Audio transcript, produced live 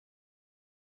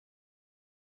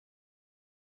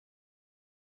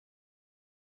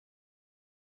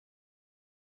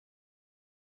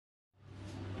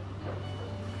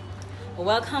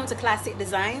Welcome to Classic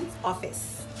Design's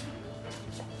office.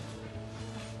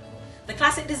 The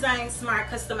Classic Design Smart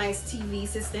Customized TV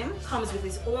system comes with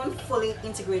its own fully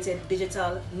integrated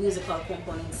digital musical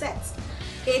component set.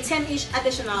 A 10-inch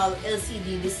additional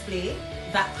LCD display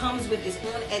that comes with its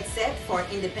own headset for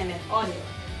independent audio.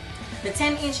 The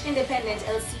 10-inch independent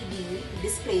LCD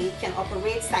display can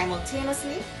operate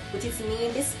simultaneously with its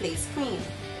main display screen.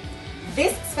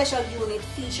 This special unit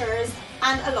features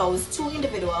and allows two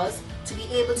individuals to be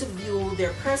able to view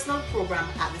their personal program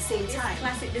at the same time. This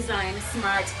Classic Design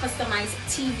Smart Customized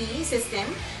TV system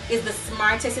is the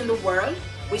smartest in the world,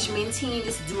 which maintains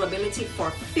its durability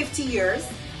for 50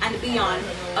 years and beyond,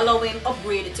 allowing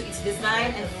upgrade to its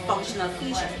design and functional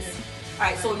features.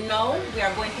 Alright, so now we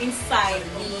are going inside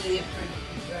the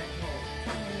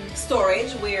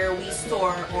storage where we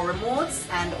store our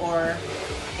remotes and our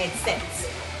headsets.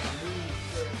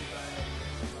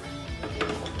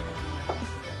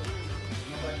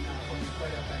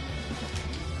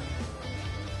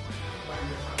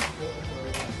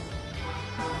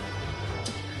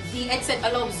 The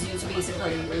headset allows you to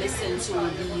basically listen to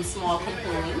the small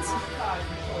components,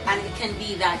 and it can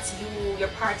be that your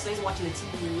partner is watching the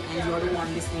TV and you're the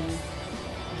one listening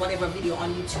whatever video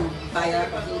on YouTube via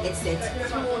the headset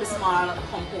through the small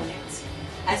components.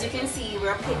 As you can see,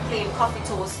 we're playing Coffee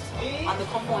Toast on the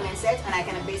component set, and I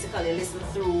can basically listen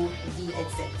through the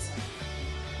headset.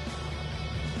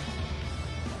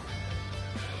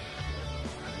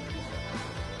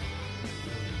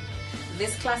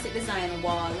 This Classic Design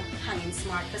wall hanging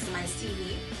smart customized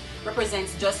TV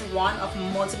represents just one of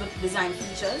multiple design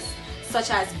features,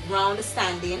 such as ground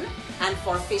standing, and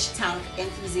for fish tank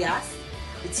enthusiasts,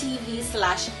 the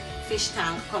TV/fish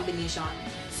tank combination.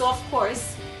 So of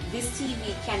course, this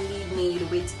TV can be made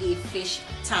with a fish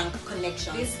tank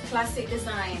connection. This Classic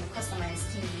Design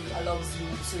customized TV allows you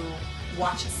to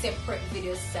watch separate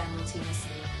videos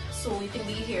simultaneously. So you can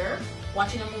be here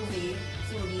watching a movie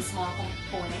through these small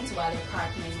components while your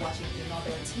partner is watching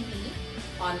another TV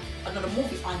on another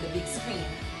movie on the big screen.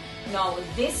 Now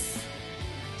this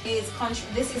is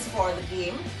for the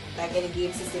game, like any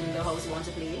game system in the house you want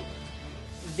to play.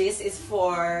 This is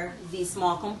for the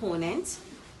small component,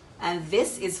 and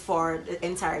this is for the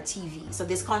entire TV. So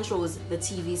this controls the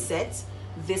TV set.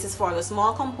 This is for the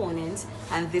small component,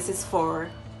 and this is for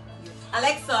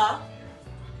Alexa.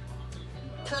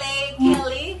 Play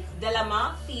Kelly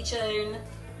Delama featuring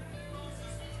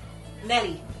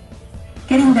Nelly.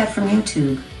 Getting that from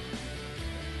YouTube.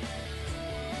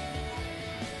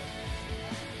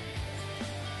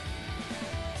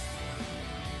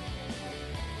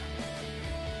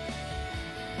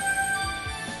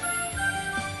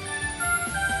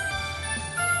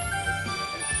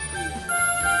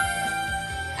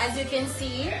 As you can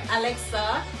see,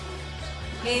 Alexa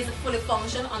is fully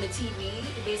functional on the TV.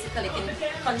 It basically can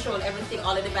control everything,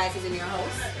 all the devices in your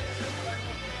house.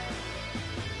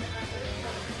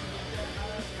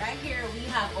 Right here we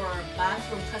have our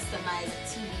bathroom customized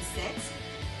TV set.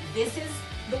 This is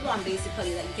the one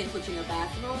basically that you can put in your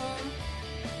bathroom.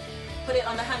 Put it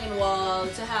on the hanging wall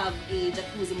to have a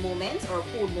jacuzzi moment or a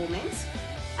pool moment.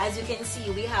 As you can see,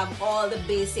 we have all the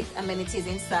basic amenities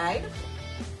inside.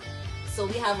 So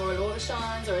we have our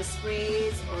lotions, our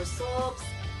sprays, our soaps,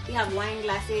 we have wine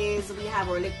glasses, we have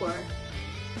our liquor.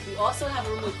 We also have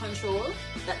a remote control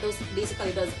that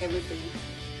basically does everything.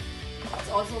 It's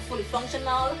also fully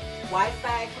functional,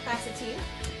 Wi-Fi capacity.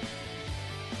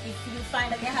 If you find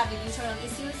that you're having internal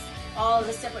issues, all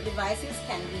the separate devices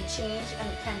can be changed and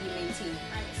can be maintained.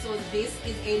 So this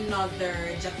is another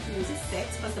jacuzzi set,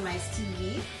 customized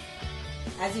TV.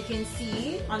 As you can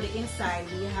see, on the inside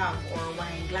we have our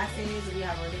wine glasses, we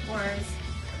have our liqueurs,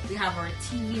 we have our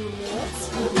TV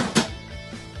remote,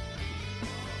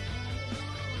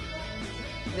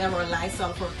 we have our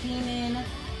Lysol for cleaning,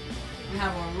 we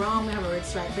have our rum, we have our Red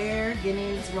Stripe Bear,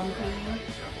 Guinness, rum clean.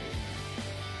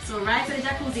 So right to the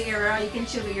jacuzzi area, you can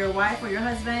chill with your wife or your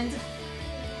husband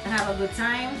and have a good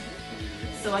time.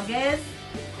 So again,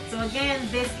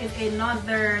 this is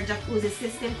another jacuzzi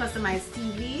system, customized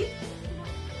TV.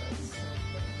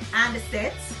 And the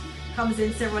set comes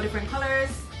in several different colors.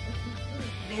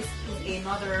 This is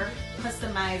another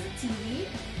customized TV.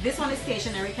 This one is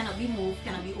stationary, cannot be moved,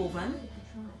 cannot be opened.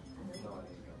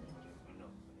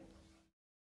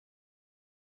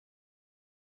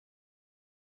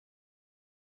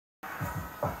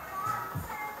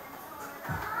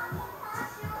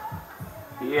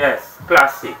 Yes,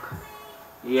 classic.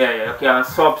 Yeah, you can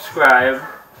subscribe,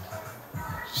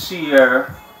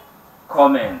 share,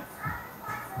 comment.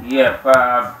 Yep,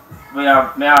 we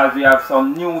have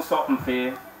some new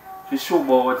something for show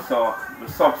about, so the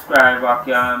subscriber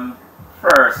can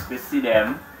first to see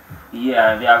them.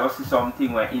 Yeah, and they are going to see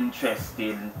something we're interested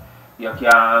in. You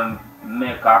can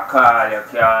make a call, you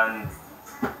can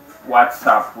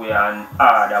WhatsApp we and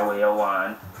order where you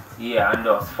want. Yeah, and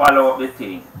just follow up the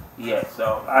thing. Yeah,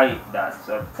 so I hit that.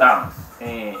 So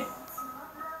thanks.